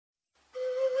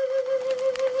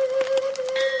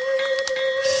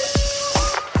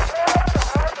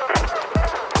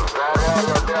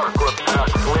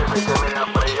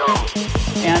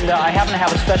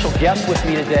have a special guest with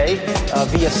me today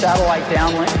via satellite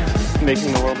downlink.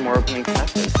 Making the world more open and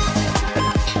connected.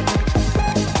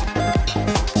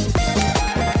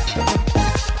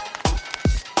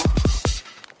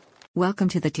 Welcome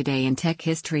to the Today in Tech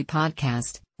History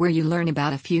podcast, where you learn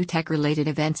about a few tech-related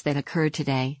events that occurred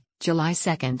today, July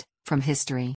 2nd, from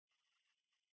history.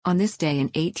 On this day in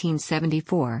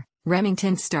 1874,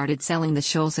 Remington started selling the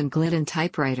Scholes and Glidden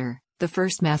typewriter, the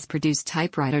first mass-produced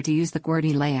typewriter to use the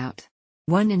QWERTY layout.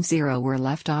 1 and 0 were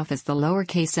left off as the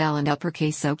lowercase l and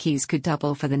uppercase o keys could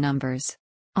double for the numbers.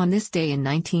 On this day in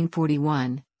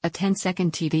 1941, a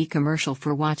 10-second TV commercial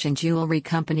for watch and jewelry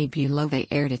company Bulova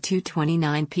aired at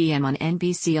 2:29 p.m. on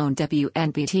NBC-owned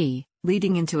WNBT,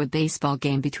 leading into a baseball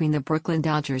game between the Brooklyn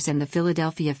Dodgers and the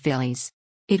Philadelphia Phillies.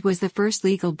 It was the first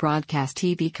legal broadcast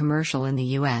TV commercial in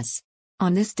the U.S.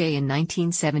 On this day in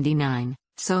 1979,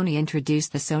 Sony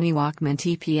introduced the Sony Walkman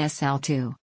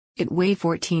TPSL2. It weighed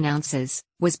 14 ounces,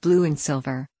 was blue and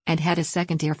silver, and had a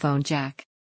second earphone jack.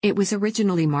 It was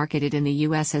originally marketed in the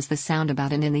US as the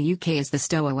Soundabout and in the UK as the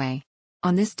Stowaway.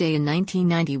 On this day in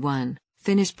 1991,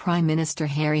 Finnish Prime Minister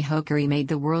Harry Houkuri made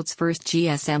the world's first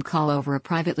GSM call over a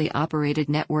privately operated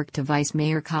network to Vice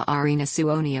Mayor Kaarina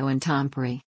Suonio in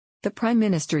Tampere. The Prime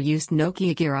Minister used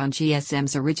Nokia gear on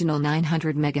GSM's original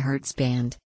 900 MHz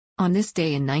band. On this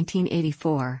day in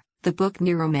 1984, the book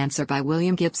Neuromancer by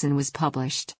William Gibson was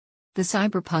published. The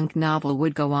cyberpunk novel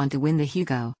would go on to win the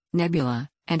Hugo, Nebula,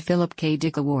 and Philip K.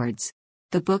 Dick Awards.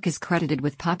 The book is credited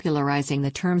with popularizing the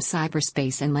term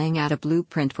cyberspace and laying out a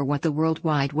blueprint for what the World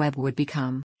Wide Web would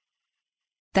become.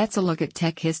 That's a look at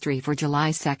tech history for July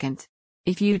 2nd.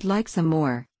 If you'd like some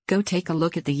more, go take a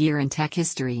look at the year in tech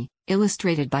history,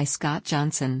 illustrated by Scott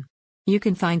Johnson. You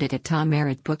can find it at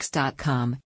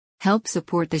tommerrittbooks.com. Help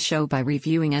support the show by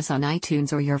reviewing us on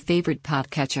iTunes or your favorite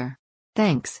podcatcher.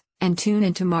 Thanks, and tune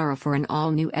in tomorrow for an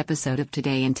all-new episode of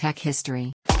Today in Tech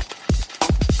History.